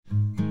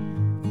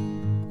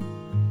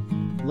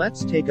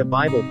Let's take a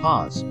Bible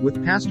pause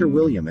with Pastor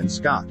William and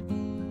Scott.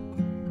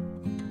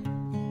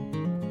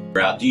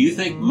 Do you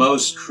think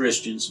most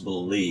Christians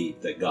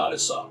believe that God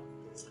is sovereign?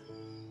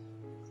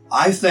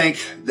 I think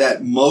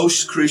that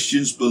most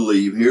Christians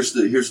believe, here's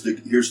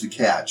the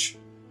catch.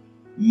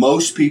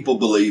 Most people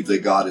believe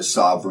that God is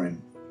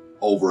sovereign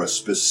over a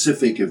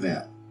specific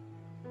event.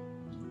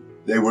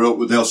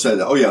 They'll say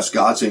that, oh yes,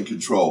 God's in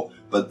control,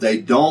 but they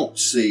don't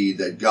see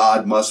that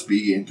God must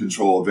be in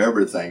control of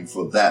everything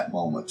for that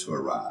moment to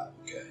arrive.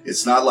 Okay.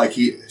 It's not like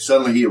he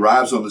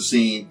arrives on the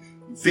scene,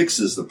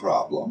 fixes the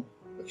problem.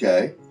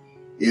 Okay.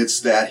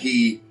 It's that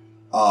he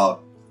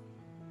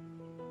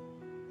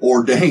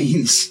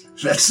ordains,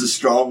 that's a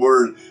strong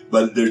word,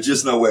 but there's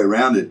just no way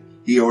around it.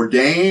 He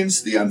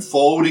ordains the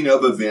unfolding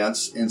of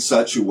events in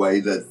such a way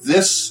that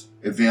this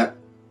event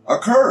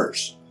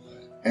occurs.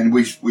 And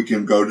we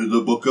can go to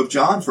the book of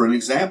John for an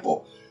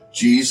example.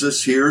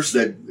 Jesus hears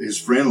that his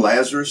friend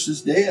Lazarus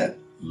is dead.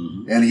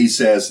 Mm-hmm. And he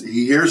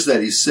hears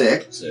that he's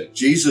sick.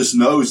 Jesus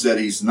knows that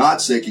he's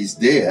not sick, he's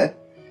dead.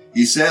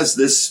 He says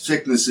this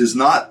sickness is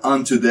not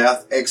unto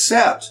death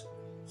except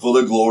for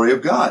the glory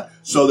of God.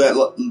 So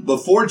that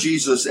before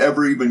Jesus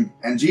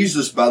and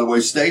Jesus, by the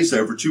way, stays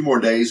there for 2 more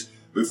days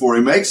before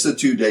he makes the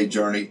 2-day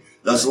journey.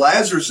 Thus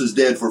Lazarus is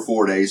dead for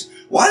 4 days.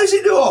 Why does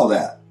he do all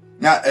that?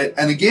 Now,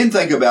 and again,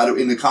 think about it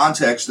in the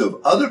context of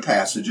other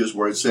passages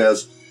where it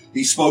says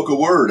he spoke a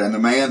word and the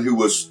man who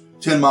was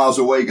 10 miles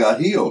away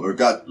got healed or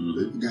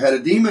had a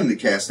demon to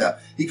cast out.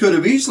 He could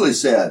have easily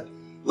said,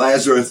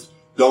 Lazarus,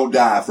 don't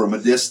die from a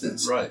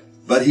distance. Right.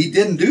 But he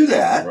didn't do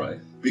that. Right.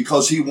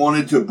 Because he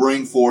wanted to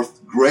bring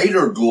forth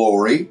greater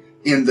glory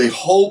in the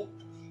hope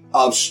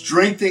of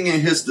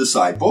strengthening his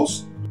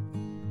disciples.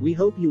 We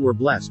hope you were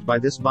blessed by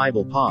this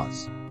Bible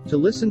pause. To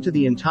listen to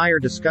the entire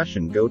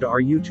discussion, go to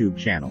our YouTube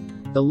channel.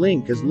 The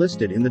link is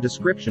listed in the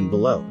description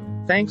below.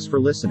 Thanks for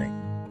listening.